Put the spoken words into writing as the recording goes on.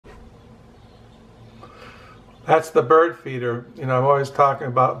That's the bird feeder. You know, I'm always talking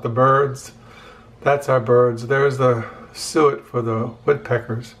about the birds. That's our birds. There's the suet for the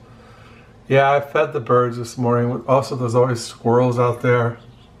woodpeckers. Yeah, I fed the birds this morning. Also, there's always squirrels out there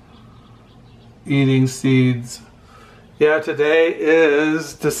eating seeds. Yeah, today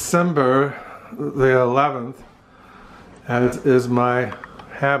is December the 11th, as is my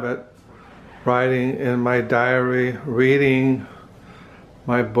habit, writing in my diary, reading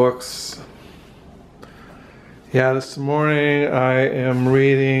my books. Yeah, this morning I am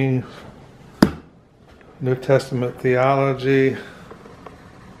reading New Testament theology.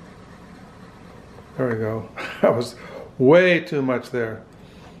 There we go. That was way too much there.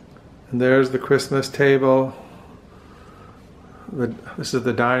 And there's the Christmas table. This is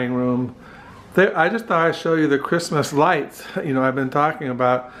the dining room. I just thought I'd show you the Christmas lights. You know, I've been talking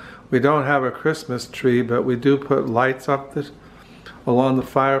about we don't have a Christmas tree, but we do put lights up along the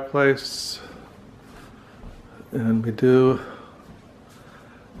fireplace. And we do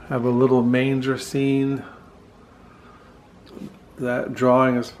have a little manger scene. That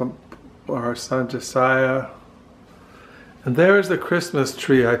drawing is from our son Josiah. And there is the Christmas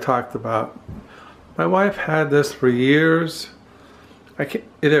tree I talked about. My wife had this for years. It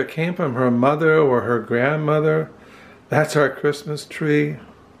either came from her mother or her grandmother. That's our Christmas tree.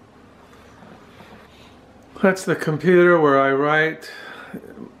 That's the computer where I write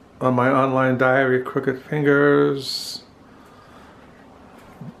on my online diary, Crooked Fingers.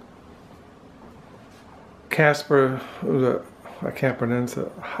 Casper, I can't pronounce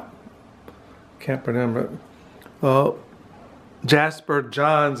it. Can't pronounce it. Oh, Jasper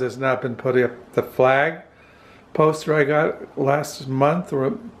Johns has not been putting up the flag poster I got last month.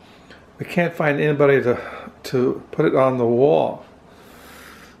 We can't find anybody to put it on the wall.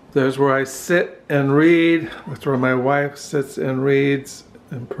 There's where I sit and read. That's where my wife sits and reads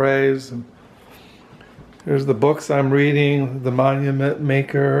and prays. And here's the books I'm reading: The Monument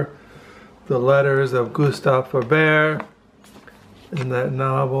Maker, The Letters of Gustave Flaubert, in that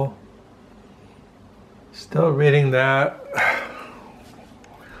novel. Still reading that.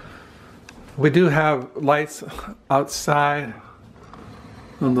 We do have lights outside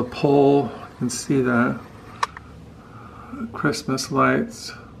on the pole. You can see that. Christmas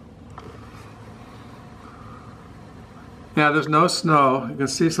lights. Yeah, there's no snow. You can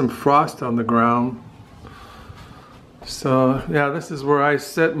see some frost on the ground. So, yeah, this is where I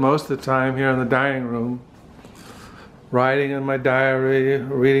sit most of the time, here in the dining room. Writing in my diary,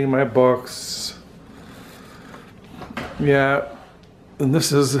 reading my books. Yeah, and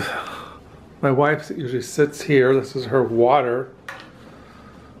this is, my wife usually sits here. This is her water.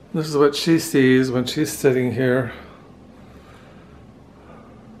 This is what she sees when she's sitting here.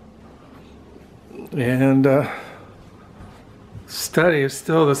 And study is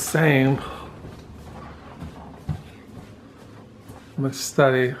still the same. I'm gonna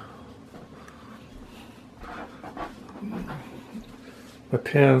study. My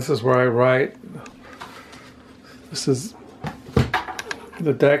pen, this is where I write. This is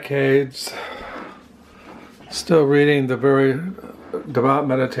the decades. Still reading the very devout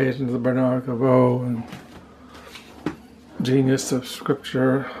meditations of Bernard Clairvaux and Genius of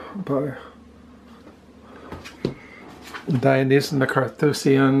Scripture by Dionysius the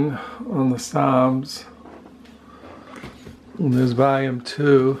Carthusian on the Psalms. And there's volume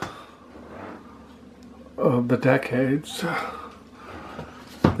 2 of the decades.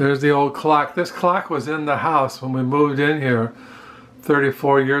 There's the old clock. This clock was in the house when we moved in here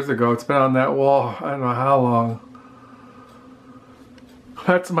 34 years ago. It's been on that wall I don't know how long.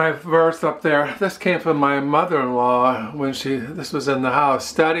 That's my verse up there. This came from my mother-in-law when this was in the house.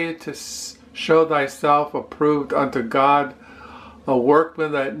 Study to show thyself approved unto God, a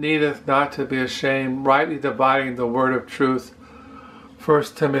workman that needeth not to be ashamed, rightly dividing the word of truth.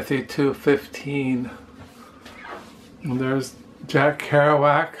 1 Timothy 2:15. And there's Jack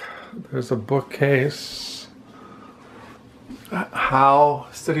Kerouac. There's a bookcase. How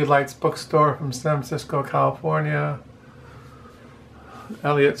City Lights Bookstore from San Francisco, California.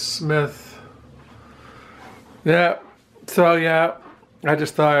 Elliott Smith. Yeah, so yeah, I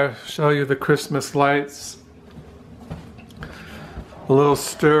just thought I'd show you the Christmas lights. A little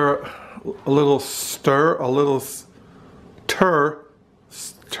stir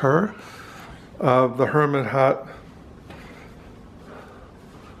of the hermit hut.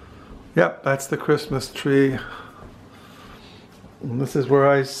 Yep, that's the Christmas tree. And this is where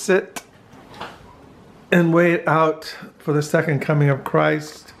I sit and wait out for the second coming of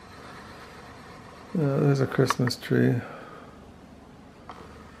Christ. There's a Christmas tree.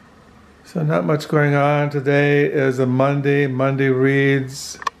 So not much going on. Today is a Monday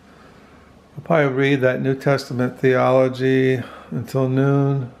Reads, I'll probably read that New Testament theology until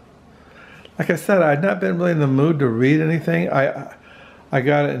noon. Like I said, I'd not been really in the mood to read anything. I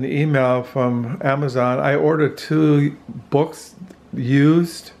got an email from Amazon. I ordered 2 books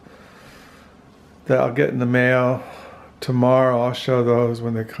used that I'll get in the mail tomorrow. I'll show those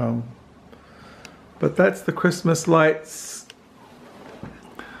when they come. But that's the Christmas lights.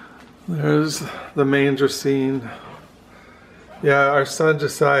 There's the manger scene. Yeah, our son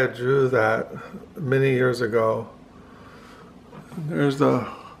Josiah drew that many years ago. There's the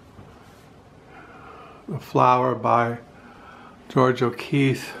flower by George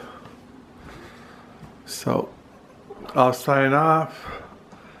O'Keeffe. So I'll sign off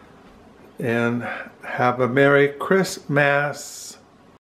and have a Merry Christmas.